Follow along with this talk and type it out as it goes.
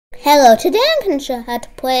Hello, today I'm going to show how to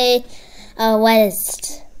play,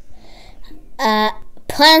 Plants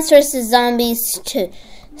vs. Zombies 2.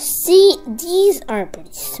 See, these are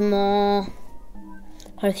pretty small.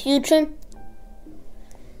 For the future.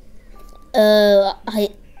 There's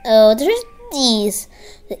these,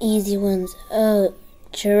 the easy ones.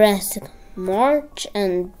 Jurassic March,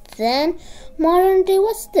 and then modern day,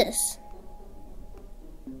 what's this?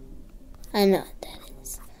 I know what that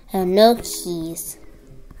is. I have no keys.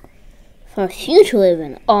 For future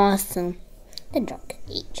living, awesome. The Dark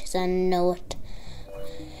Ages, I know it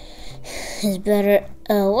is better.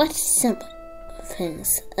 What's simple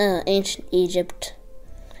things? Ancient Egypt.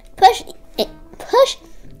 Push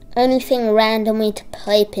anything randomly to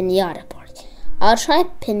play Pinata Party. I'll try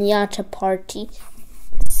Pinata Party.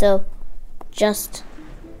 So, just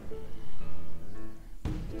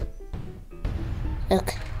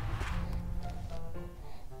okay.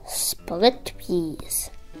 Split peas.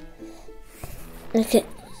 Okay,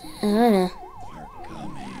 I don't know.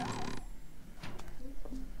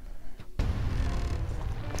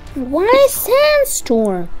 Why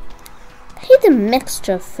sandstorm? I hate the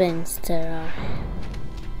mixture of things there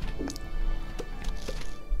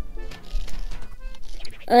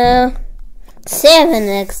are. Save and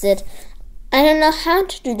exit. I don't know how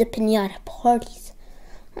to do the pinata parties.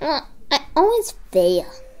 I always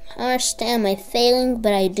fail. I understand my failing,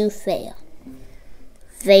 but I do fail.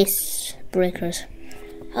 Vase breakers.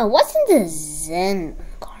 Oh, what's in the Zen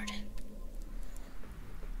card?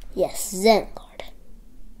 Yes, Zen card.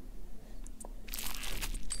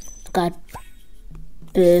 Got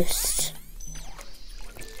boost.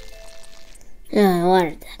 Oh, I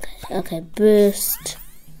wanted that guy. Okay, boost.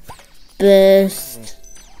 Boost.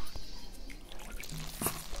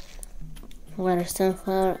 Water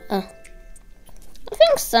sunflower. Oh, I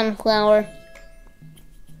think sunflower.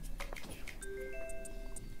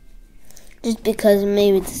 Just because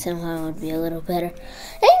maybe the sunflower would be a little better.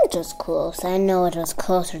 I think it was close. I know it was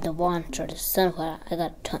closer to one or the sunflower. I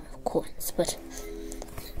got a ton of coins, but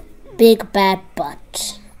big bad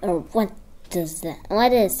butt. Or what does that?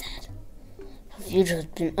 What is that? The future has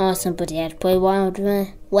been awesome, but you had to play Wild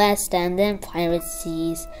West and then Pirate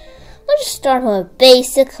Seas. Let's just start with a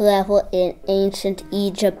basic level in ancient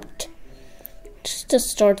Egypt. Just to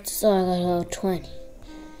start, so I got level 20.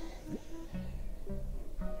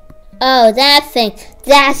 Oh, that thing.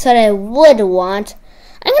 That's what I would want.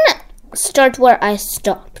 I'm gonna start where I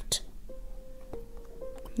stopped.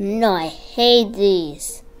 No, I hate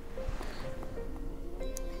these.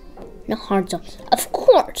 No hard zone. Of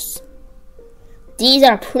course. These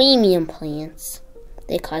are premium plants.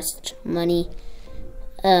 They cost money.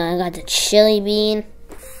 I got the chili bean.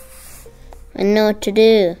 I know what to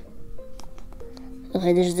do.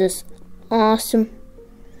 Okay, there's this awesome.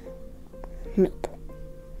 Nope.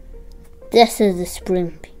 This is the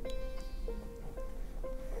spring bean.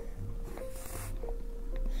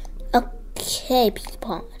 Okay, pea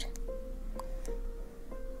pod.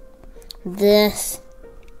 This.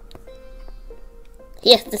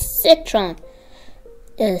 Yes, the citron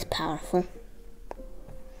is powerful.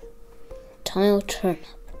 Tile turnip.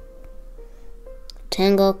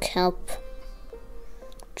 Tangle kelp.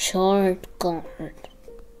 Charred gourd.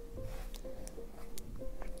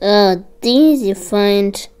 These you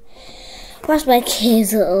find. Across my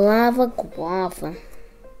caves, lava guava.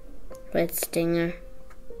 Red stinger.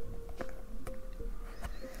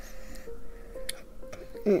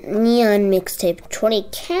 Neon mixtape 20.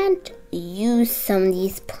 Can't use some of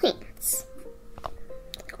these plants.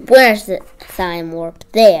 Where's the thyme warp?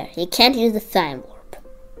 There. You can't use the thyme warp.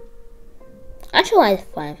 I don't know why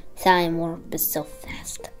the thyme warp is so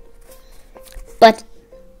fast. But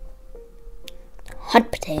hot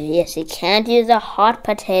potato, yes, you can't use a hot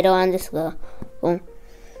potato on this level.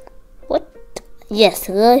 What? Yes,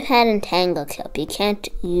 the lily pad and tangle kelp. You can't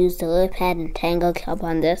use the lily pad and tangle kelp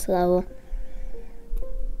on this level.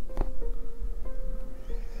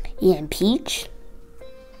 And peach?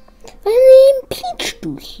 What did peach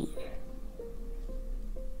do here?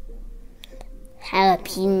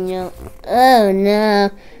 Jalapeno. Oh no,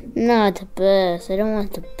 not the boost. I don't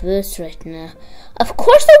want the boost right now. Of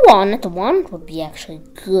course the walnut. The walnut would be actually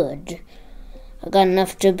good. I got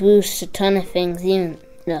enough to boost a ton of things, even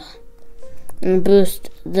and boost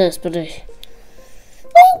this, but I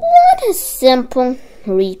want a simple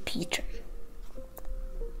repeater.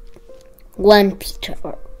 One Peter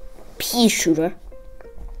or pea shooter.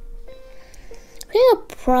 I think I'll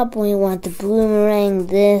probably want the boomerang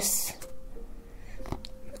this.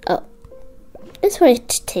 Oh, this way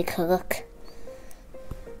to take a look.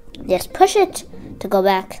 Yes, push it to go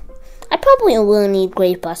back. I probably will need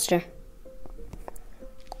Grave Buster.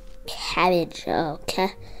 cabbage. Oh,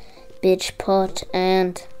 cabbage pot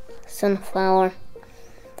and sunflower.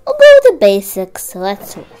 We'll go with the basics.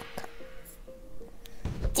 Let's work.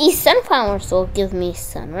 These sunflowers will give me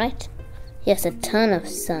sun, right? Yes, a ton of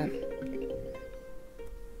sun.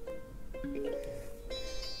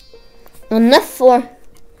 Enough for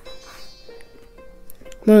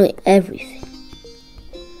nearly everything.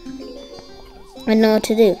 I know what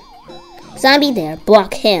to do. Zombie there,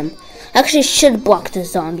 block him. Actually, should block the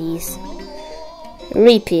zombies.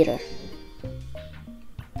 Repeater.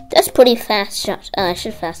 That's pretty fast shot. I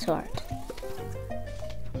should fast forward.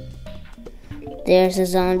 There's a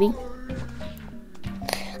zombie.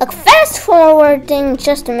 Like fast forwarding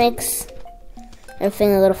just makes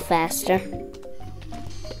everything a little faster.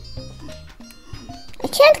 I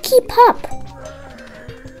can't keep up.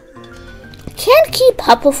 I can't keep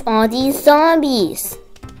up with all these zombies.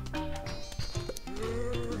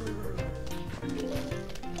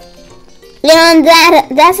 Yeah, and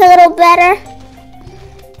that's a little better.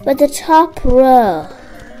 But the top row.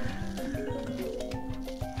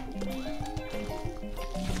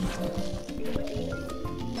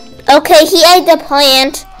 Okay, he ate the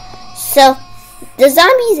plant. So the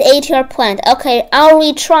zombies ate your plant. Okay, I'll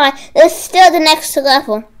retry. This is still the next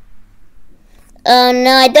level. Oh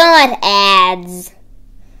no, I don't like ads.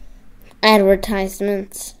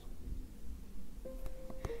 Advertisements.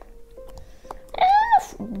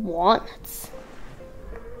 Walnuts.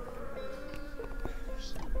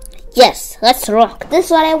 Yes, let's rock. This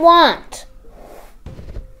is what I want.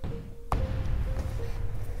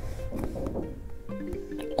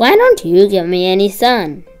 Why don't you give me any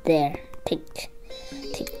sun? There. Take.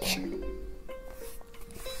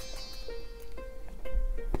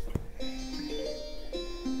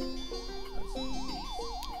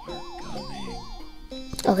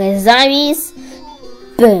 Okay, zombies.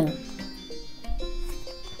 Boom.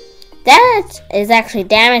 That is actually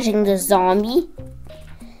damaging the zombie.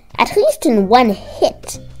 At least in one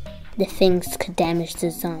hit, the things could damage the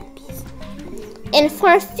zombies. And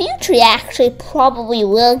for future, you actually probably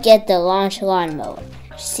will get the launch lawnmower.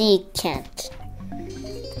 See, you can't.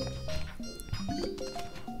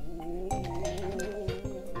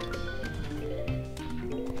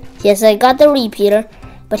 Yes, I got the repeater,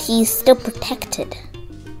 but he's still protected.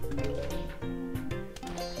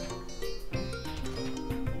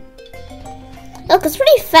 Look, it's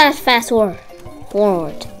pretty fast forward.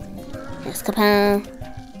 Yes, kapow.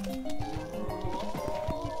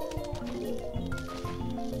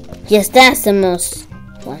 Yes, that's the most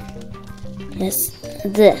one. Yes,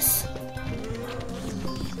 this.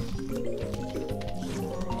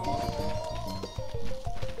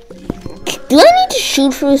 Do I need to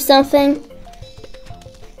shoot through something?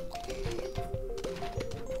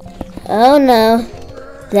 Oh no,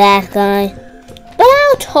 that guy. But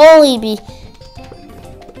I'll totally be.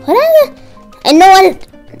 I know what it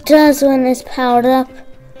does when it's powered up.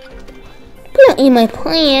 But don't eat my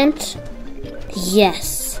plant.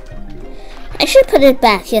 Yes. I should put it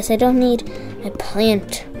back. Yes, I don't need a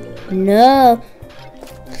plant. No.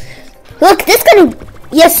 Look, this gonna.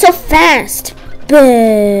 Yes, so fast.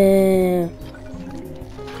 Boom.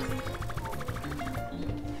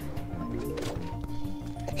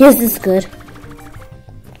 Yes, this is good.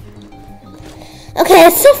 Okay,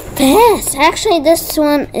 it's so fast. Actually, this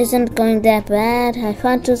one isn't going that bad. I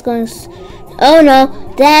thought it was going. Oh no,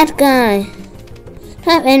 that guy. Don't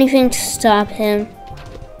have anything to stop him.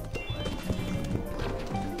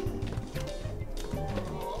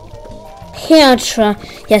 Here, I'll try.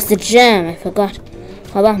 Yes, the gem. I forgot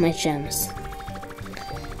all about my gems.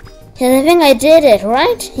 Yes, I think I did it,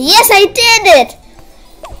 right? Yes, I did it!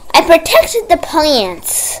 I protected the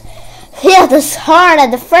plants. Yeah, this hard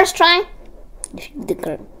at the first try. The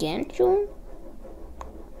gargantuan.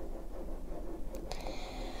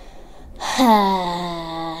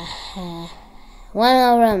 One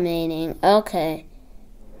more remaining. Okay.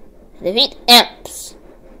 Defeat imps.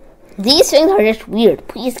 These things are just weird.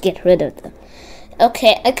 Please get rid of them.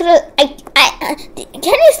 Okay, can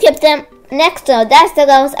you skip them? Next, that's the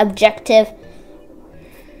most objective.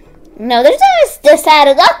 No, there's always this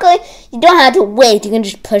side. Luckily, you don't have to wait. You can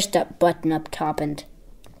just push that button up top and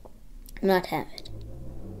not have it.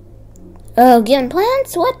 Oh, given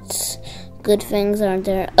plants? What good things are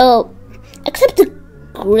there? Oh, except the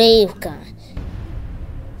grave guy.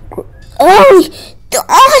 Oh,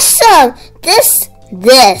 awesome! This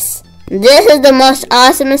is the most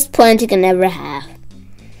awesomest plant you can ever have.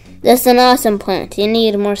 This is an awesome plant. You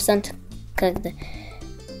need more sun to cook the.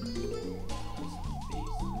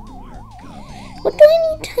 What do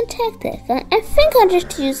I need to attack this? I think I'll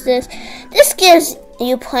just use this. This gives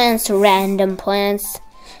you plants, random plants.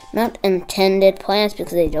 Not intended plants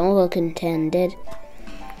because they don't look intended.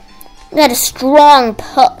 Got a strong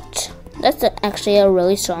pot. That's actually a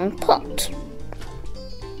really strong pot.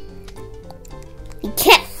 You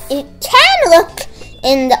can look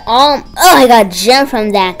in the Oh, I got a gem from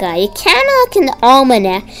that guy. You can look in the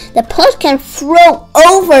almanac. The pot can throw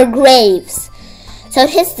over graves, so it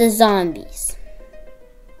hits the zombies.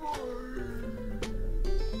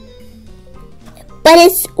 But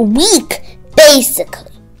it's weak,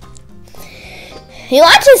 basically. You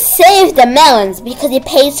want to save the melons because you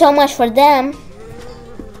paid so much for them.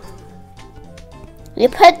 You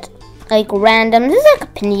put like random. This is like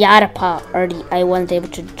a pinata pot already. I wasn't able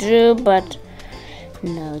to do, but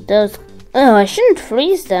no, those. Oh, I shouldn't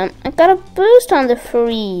freeze them. I got a boost on the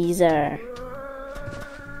freezer.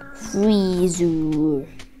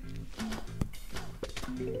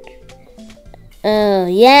 Oh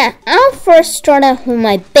yeah, I'll first start out with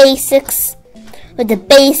my basics. With the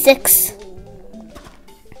basics.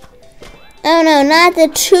 Oh no, not the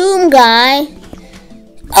tomb guy.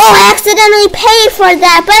 Oh, I accidentally paid for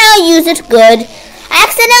that, but I'll use it good. I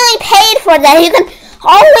accidentally paid for that. You can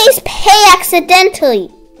always pay accidentally.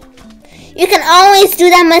 You can always do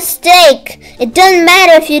that mistake. It doesn't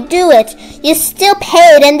matter if you do it. You still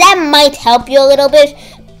paid, and that might help you a little bit,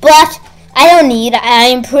 but I don't need it.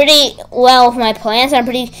 I'm pretty well with my plants. I'm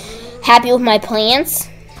pretty happy with my plants.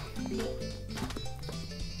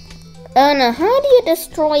 Oh no, how do you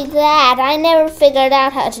destroy that? I never figured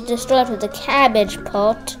out how to destroy it with the cabbage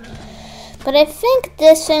pot. But I think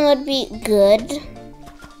this thing would be good.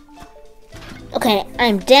 Okay,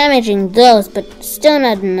 I'm damaging those, but still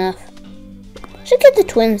not enough. Should get the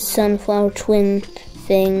twin sunflower twin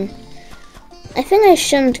thing. I think I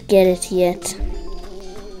shouldn't get it yet.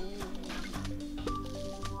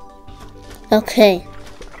 Okay.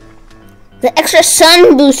 The extra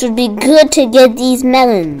sun boost would be good to get these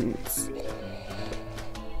melons.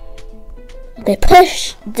 Okay,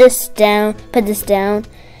 push this down, put this down.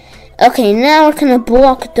 Okay, now we're gonna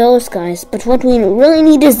block those guys, but what we really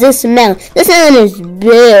need is this melon. This melon is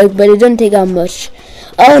big, but it doesn't take out much.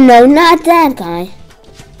 Oh no, not that guy.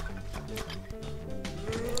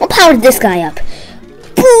 I'll power this guy up.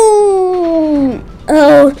 Boom!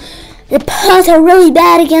 Oh, the pots are really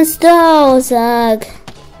bad against those. Ugh.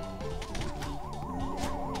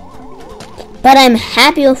 But I'm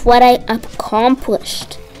happy with what I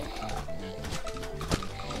accomplished.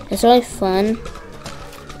 It's really fun.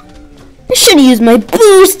 I should use my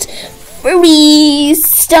boost. Freeze!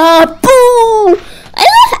 Stop! Boom! I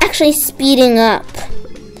love actually speeding up.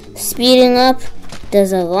 Speeding up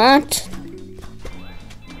does a lot.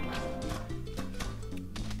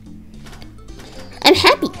 I'm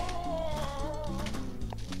happy.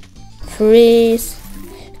 Freeze.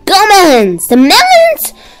 Go melons! The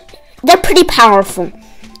melons, they're pretty powerful.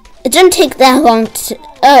 It didn't take that long to...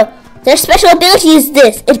 Oh, their special ability is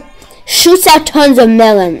this. It shoots out tons of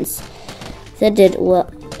melons. That did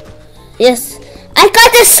well. Yes. I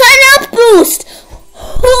got the sun up boost!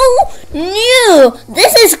 Who knew?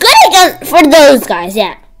 This is good again for those guys.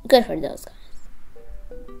 Yeah, good for those guys.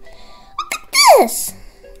 Look at this.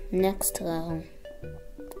 Next level.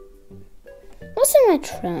 What's in my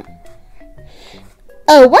trap?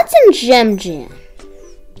 Oh, what's in Gem Jam?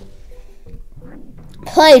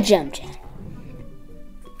 Play Gem Jam.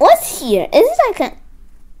 What's here? Is it like a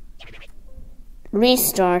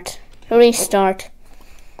restart? Restart.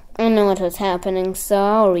 I know what was happening, so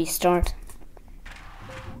I'll restart.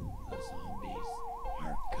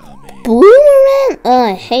 Boomerang? Oh,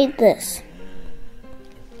 I hate this.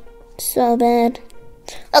 So bad.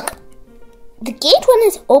 Look, the gate one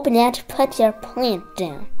is open. You have to put your plant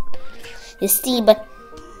down. You see, but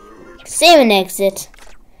save and exit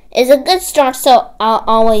is a good start, so I'll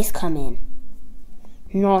always come in.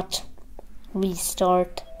 Not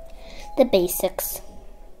restart. The basics.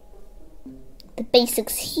 The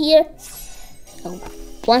basics here. Oh,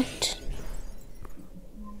 what?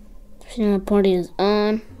 The party is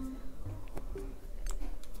on.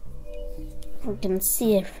 We can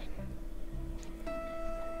see everything.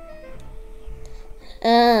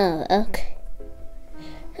 Oh, okay.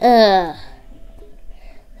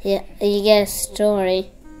 Yeah, you get a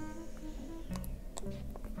story.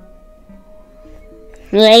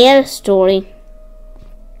 I get a story.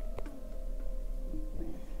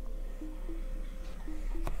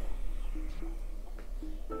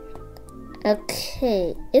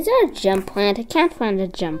 Okay, is there a gem plant? I can't find a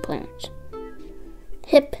gem plant.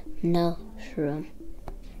 No shroom.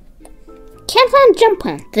 Can't find a gem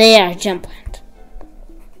plant. There, gem plant.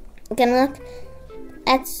 We can look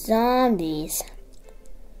at zombies.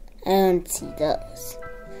 I don't see those.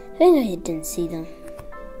 I think I didn't see them.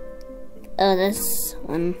 Oh, this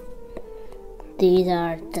one. These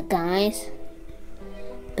are the guys.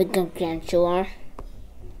 Big gargantuar.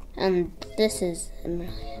 And this is a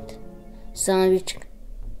myriad. Zombie chicken.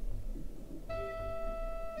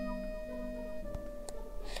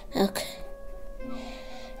 Okay.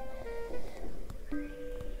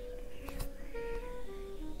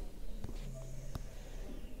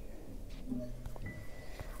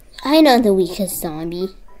 I know the weakest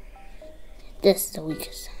zombie. This is the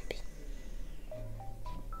weakest zombie.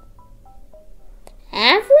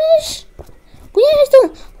 Average? Where's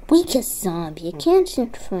the weakest zombie? I can't seem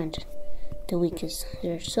to find the weakest.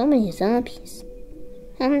 There's so many zombies.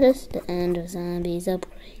 And this is the end of zombies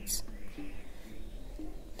upgrades.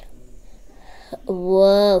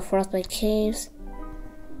 Whoa, frostbite caves.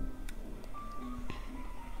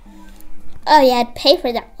 Oh yeah, I'd pay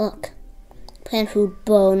for that. Look. Plant food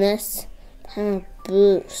bonus. Plant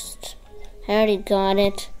boost. I already got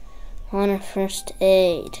it. On a first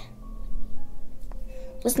aid.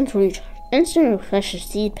 Listen to recharge. Instant refresh your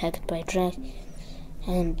seed packet by dragging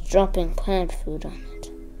and dropping plant food on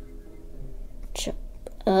it.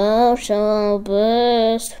 Shovel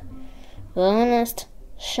boost. Bonus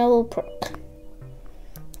shovel perk.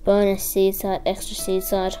 Bonus seed sod, extra seed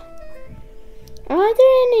sod. Are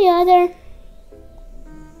there any other?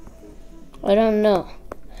 I don't know.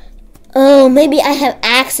 Oh, maybe I have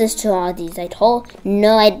access to all these.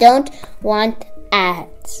 No, I don't want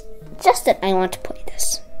ads. Just that I want to play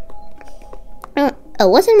this. Oh,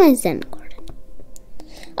 what's in my Zen garden?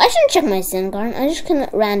 I shouldn't check my Zen garden. I'm just gonna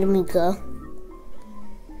randomly go.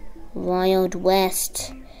 Wild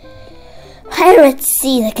West. Pirate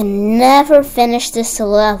Seas. I can never finish this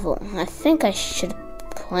level. I think I should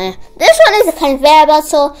plan. This one is a conveyor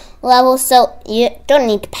belt level, so you don't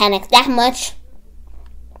need to panic that much.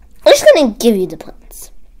 I'm just gonna give you the plants.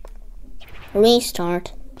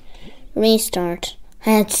 Restart. Restart. I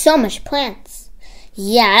had so much plants.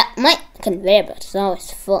 Yeah, my conveyor belt is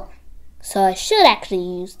always full, so I should actually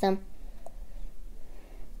use them.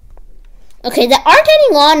 Okay, there aren't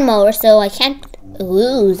any lawnmowers, so I can't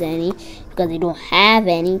lose any because I don't have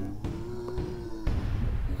any.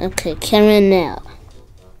 Okay, caramel.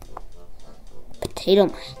 Potato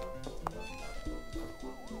mine.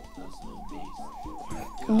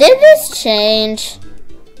 Did this change?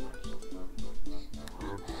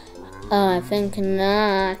 Oh, I think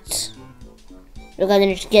not. We're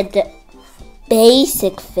gonna just get the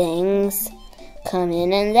basic things. Come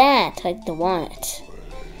in and that, like the walnut.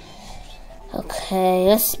 Okay,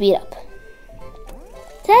 let's speed up.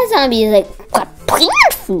 That zombie is like got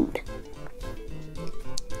plant food.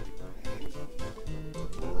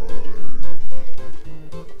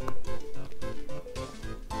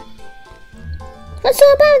 What's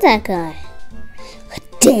all about that guy? A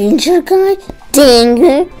danger guy?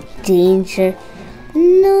 Danger.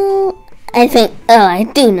 No, I think. Oh, I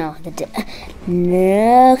do know the.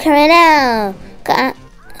 No, come on now.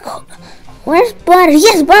 Where's butter?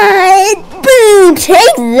 Yes, butter! Boom!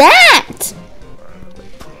 Take that!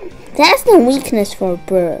 That's the weakness for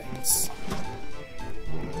birds.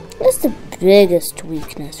 That's the biggest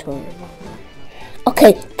weakness for birds.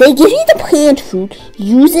 Okay, they give you the plant food.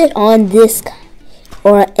 Use it on this guy.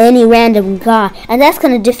 Or any random guy. And that's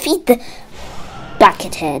gonna defeat the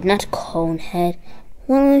bucket head, not cone head.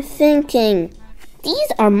 What am I thinking?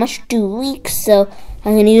 These are much too weak, so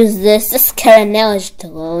I'm gonna use this. This caramel is too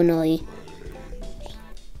lonely.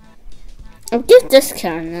 I'll give this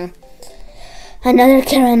caramel. Another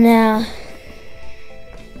caramel.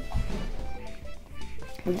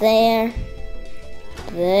 There.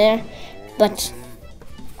 But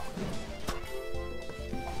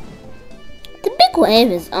the big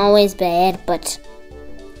wave is always bad, but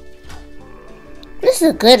this is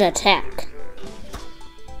a good attack.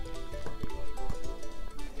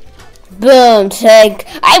 Boom, take.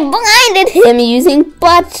 I blinded him using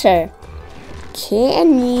butter.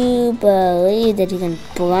 Can you believe that you can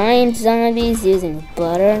blind zombies using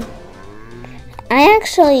butter? I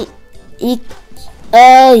actually eat.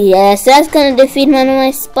 Oh yes, that's gonna defeat one of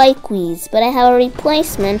my spikeweeds, but I have a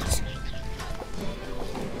replacement.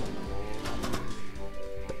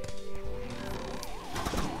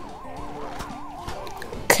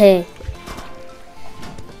 Okay.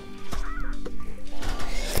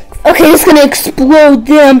 Okay, it's gonna explode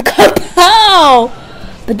them. Kapow!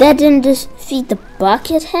 But that didn't defeat the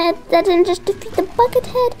bucket head? That didn't just defeat the bucket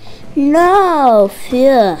head? No,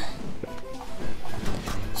 fear.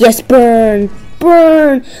 Yes, burn,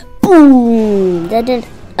 burn, boom. That didn't.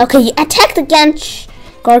 Okay, attack the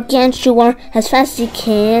gargantuar as fast as you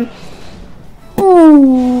can.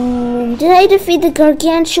 Boom. Did I defeat the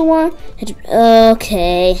gargantuar?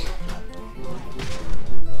 Okay.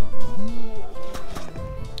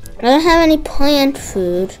 I don't have any plant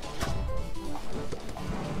food.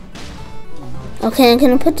 Okay, I'm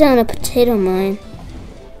gonna put down a potato mine.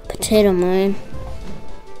 Potato mine.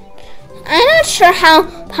 I'm not sure how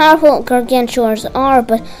powerful gargantuars are,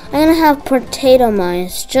 but I'm gonna have potato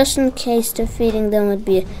mines just in case defeating them would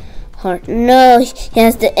be hard. No, he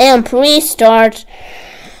has the imp restart.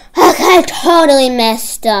 Okay, I totally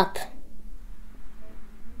messed up.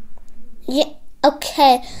 Yeah,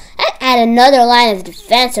 okay. I add another line of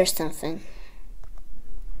defense or something.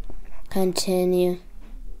 Continue.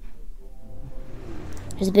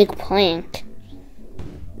 There's a big plank.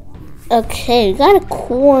 Okay, we got a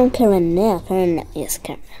corn caramel. Yes,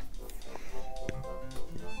 caramel.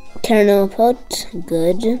 Caramel pot,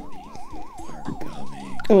 good.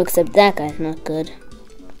 Oh, except that guy's not good.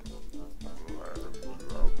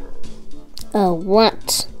 Oh,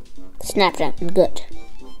 what? Snapdragon, good.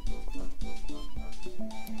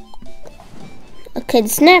 Okay, the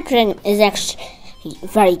Snapdragon is actually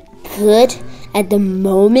very good at the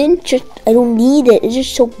moment. Just I don't need it. It's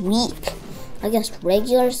just so weak. Against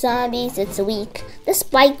regular zombies, it's weak. The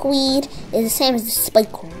spike weed is the same as the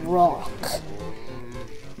spike rock.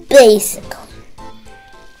 Basically.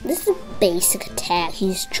 This is a basic attack.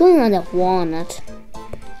 He's chewing on the walnut.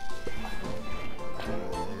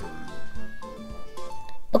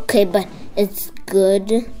 Okay, but it's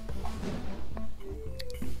good.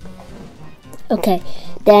 Okay,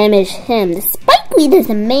 damage him. The spike weed is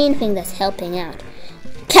the main thing that's helping out.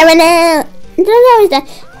 Caramel! Don't always die.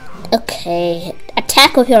 Okay,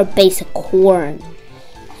 attack with your basic corn.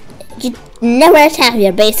 You never attack with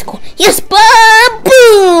your basic corn. Yes,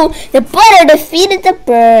 boom! The butter defeated the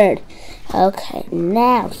bird. Okay,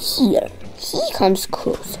 now here. He comes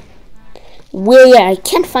closer. Where I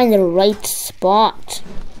can't find the right spot.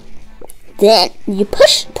 Then you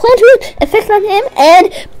push plant root effect on him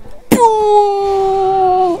and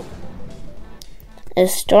boom! It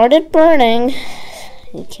started burning.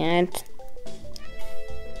 You can't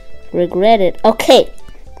regret it. Okay,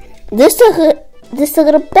 this is a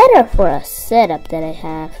little better for a setup that I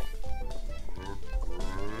have.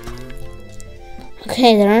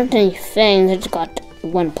 Okay, there aren't any things. I just got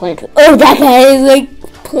one plant. Oh, that guy is like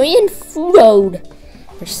plant food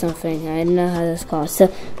or something. I don't know how that's called. So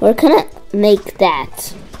we're gonna make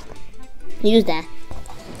that. Use that.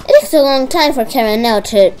 It takes a long time for Karen now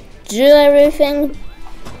to do everything.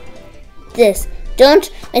 This. Don't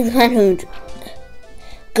make the plant food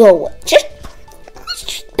go away. Just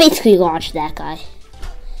basically launch that guy.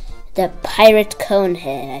 The pirate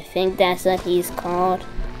conehead. I think that's what he's called.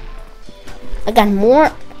 I got more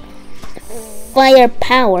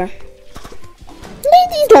firepower.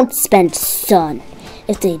 Maybe these don't spend sun.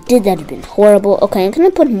 If they did, that'd have been horrible. Okay, I'm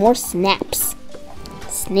gonna put more snaps.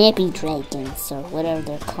 Snappy dragons, or whatever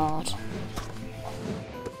they're called.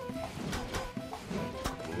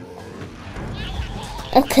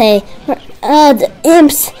 Okay, the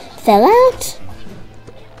imps fell out.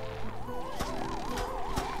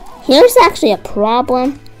 Here's actually a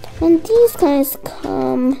problem. When these guys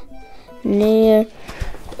come near,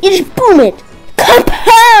 you just boom it.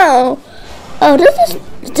 Kapow! Oh,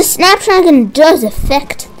 the Snapdragon does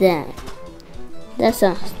affect that. That's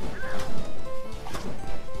awesome.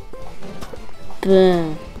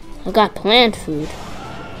 Boom. I got plant food.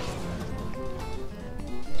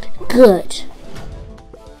 Good.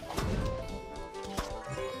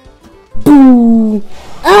 Boom!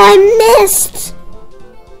 Oh, I missed!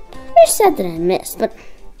 I said that I missed, but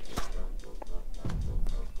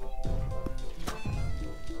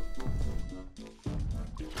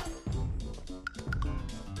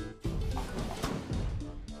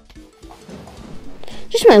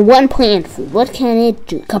just my one plant food. What can it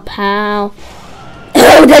do? Kapow!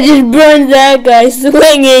 Oh, that just burned that guy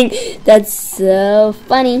swinging. That's so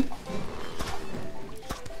funny.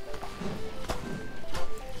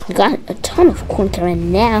 We got a ton of corn right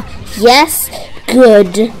now. Yes,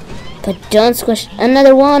 good. But don't squish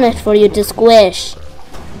another walnut for you to squish.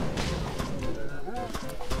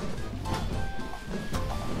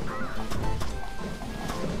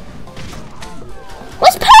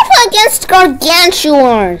 What's powerful against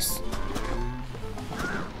gargantuars?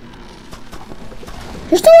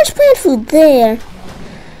 There's so much plant food there.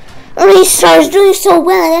 Restart's doing so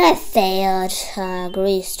well, and then I failed.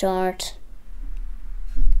 Restart.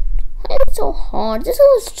 It's so hard. This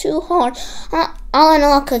was too hard. I'll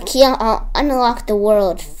unlock a key. I'll unlock the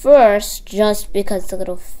world first, just because it's a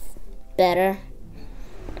little better.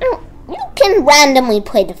 You can randomly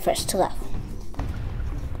play the first level.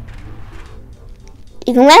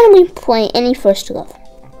 You can randomly play any first level.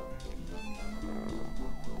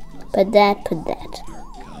 Put that.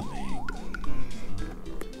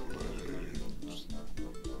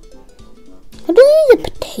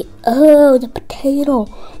 Oh, the potato.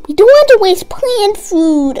 We don't want to waste plant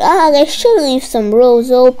food. I should leave some rows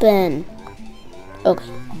open. Okay,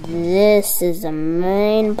 this is the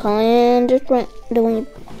main plan. Just right, do we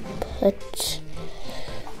put...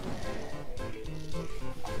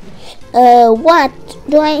 what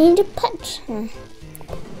do I need to put? I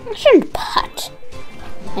shouldn't put.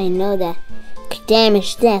 I know that.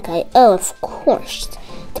 Damage that guy. Oh, of course.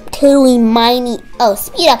 The potato miney. Oh,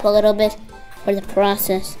 speed up a little bit for the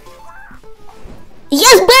process.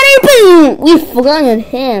 Yes, better boom! We flung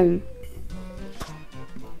him.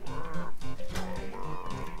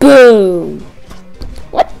 Boom.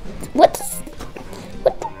 What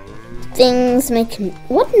things make?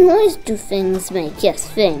 What noise do things make? Yes,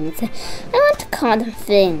 things. I want to call them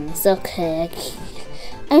things. Okay.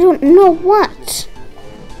 I don't know what.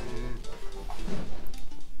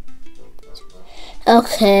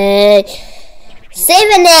 Okay.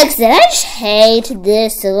 Save and exit. I just hate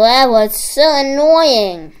this level. It's so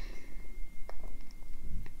annoying.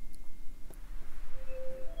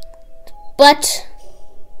 But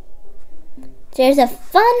there's a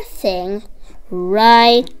fun thing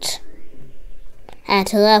right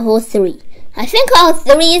at level 3. I think level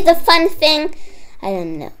 3 is the fun thing. I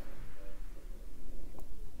don't know.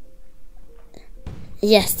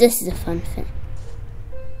 Yes, this is a fun thing.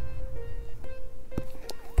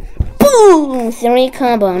 Boom! 3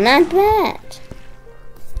 combo, not bad.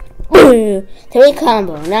 Boom! 3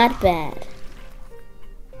 combo, not bad.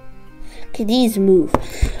 Okay, these move.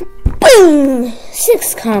 Boom!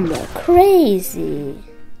 6 combo, crazy.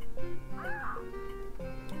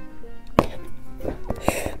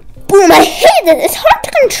 Boom! I hate this. It's hard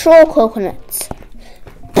to control coconuts.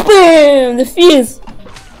 Boom! The fuse.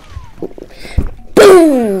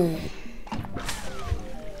 Boom!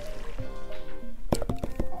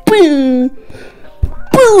 Boom!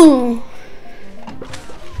 Boom!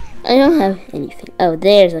 I don't have anything. Oh,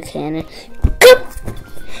 there's a cannon.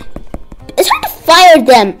 It's hard to fire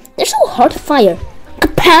them. They're so hard to fire.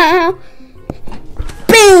 Kapow!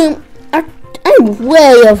 Boom! I'm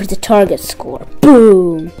way over the target score.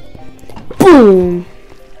 Boom! Boom!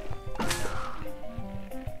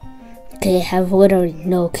 Okay, I have literally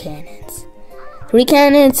no cannons. 3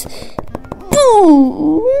 cannons.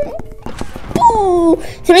 Boom! Boom!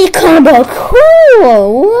 3 combo. Cool!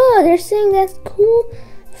 Whoa, they're saying that's cool.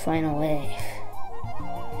 Final wave.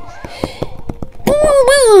 Boom!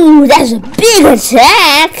 Boom! That's a big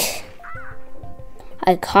attack.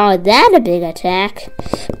 I call that a big attack.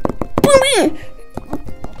 Boom!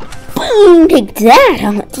 Boom! Take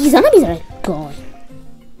that! These zombies are going.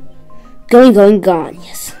 Gone,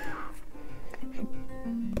 yes.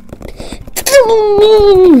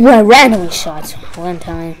 I randomly shots one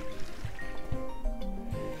time.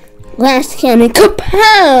 Last cannon,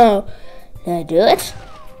 kapow! Did I do it?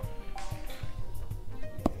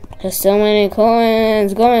 There's so many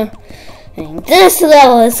coins going. And this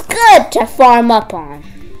level is good to farm up on.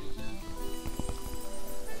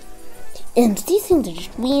 And these things are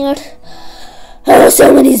just weird. Oh,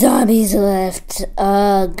 so many zombies left.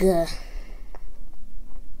 Ugh.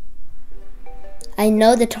 I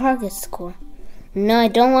know the target score. No, I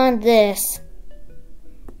don't want this.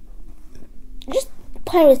 Just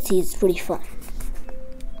piracy is pretty fun.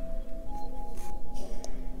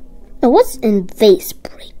 Oh, what's in Vase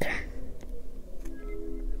Breaker?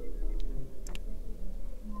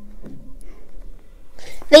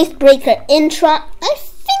 Vase Breaker intro. I'm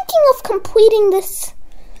thinking of completing this.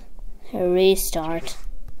 Restart.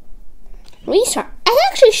 I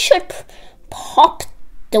actually should pop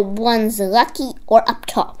the ones lucky or up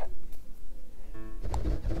top.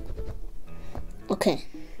 Okay.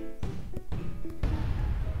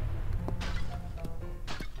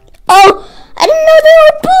 Oh, I didn't know they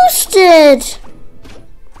were boosted.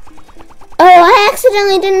 Oh, I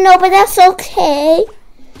accidentally didn't know, but that's okay.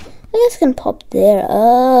 I guess I can pop there.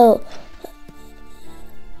 Oh,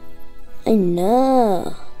 I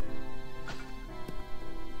know.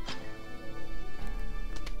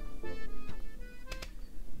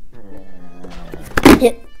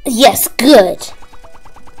 Yes, good.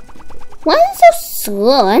 Why is it so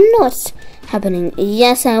slow? I don't know what's happening.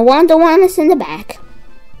 Yes, I want the one that's in the back.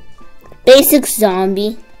 Basic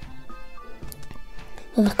zombie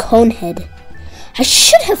with a cone head. I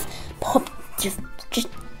should have popped just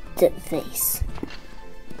the face.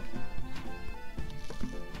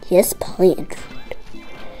 Yes, plant food.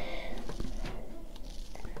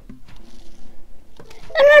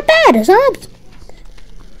 I'm not bad, a zombie.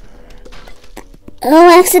 Oh,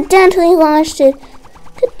 I accidentally launched it.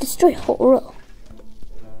 Could destroy a whole row.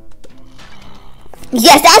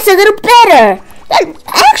 Yes, that's a little better. I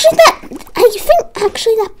think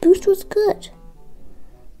actually that boost was good.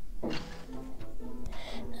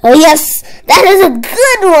 Oh yes, that is a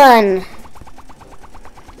good one.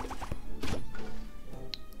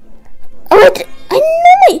 Oh, I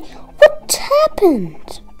know it. What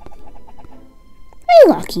happened? A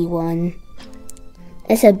lucky one.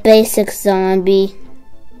 It's a basic zombie.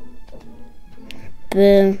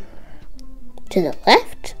 Boom. To the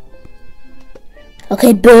left.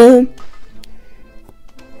 Okay, boom.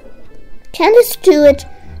 Can't just do it.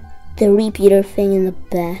 The repeater thing in the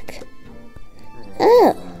back.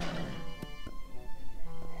 Oh.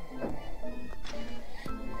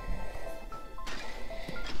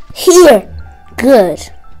 Here. Good.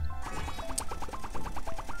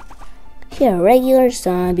 Here, regular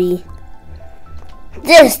zombie.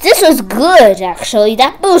 This was good, actually.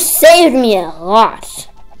 That boost saved me a lot.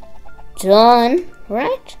 Done,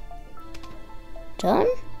 right? Done?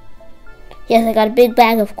 Yes, I got a big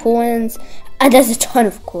bag of coins. And there's a ton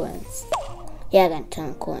of coins. Yeah, I got a ton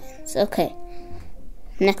of coins. Okay.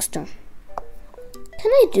 Next one.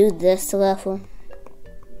 Can I do this level?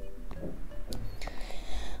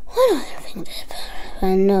 What other thing did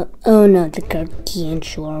I know? Oh no, the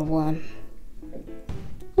gargantuan one.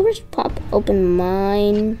 I'll just pop open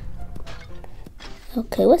mine.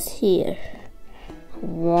 Okay, what's here?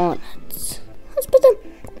 Walnuts. Let's put them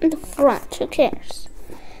in the front. Who cares?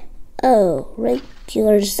 Oh,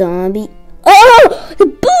 regular zombie. Oh, the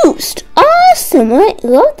boost! Awesome! I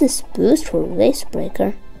love this boost for Race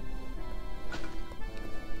Breaker.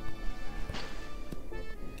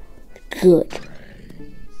 Good.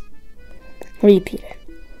 Repeater.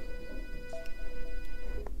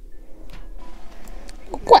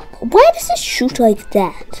 What? Why does it shoot like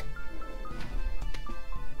that?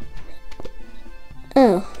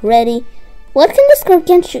 Oh, ready? What can this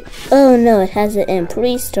gargantuan shoot? Oh no, it has an imp.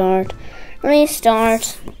 Restart.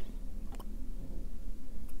 Restart.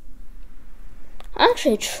 I'll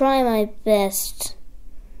actually try my best.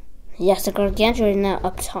 Yes, the gargantuan is now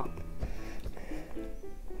up top.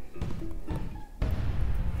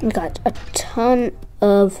 We got a ton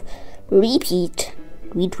of retweets.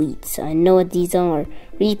 I know what these are.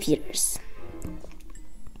 Repeaters.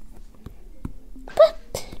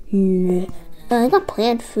 But no, I got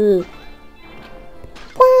plant food.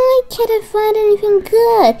 Why can't I find anything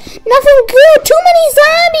good? Nothing good! Too many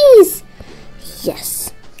zombies!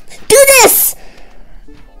 Yes. Do this!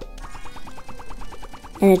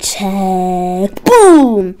 And attack.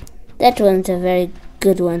 Boom! That one's a very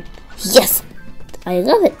good one. Yes! I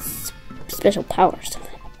love it. Special power or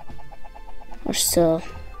something. Or so.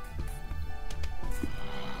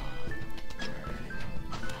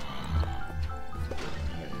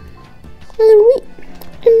 No,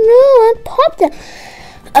 I popped it.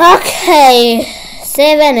 Okay.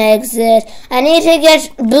 Save and exit. I need to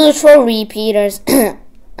get boost for repeaters.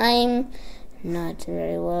 I'm not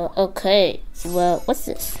very well. Okay. Well, what's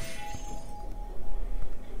this?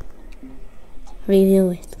 Review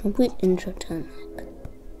with complete intro to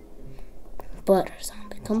Butter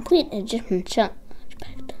zombie. Complete Egyptian challenge.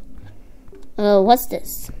 Oh, what's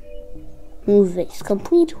this? Move base.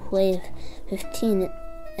 Complete wave 15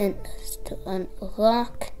 and to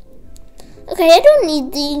unlock. Okay, I don't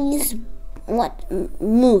need these. What?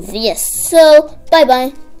 Move. Yes. So, bye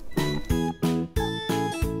bye.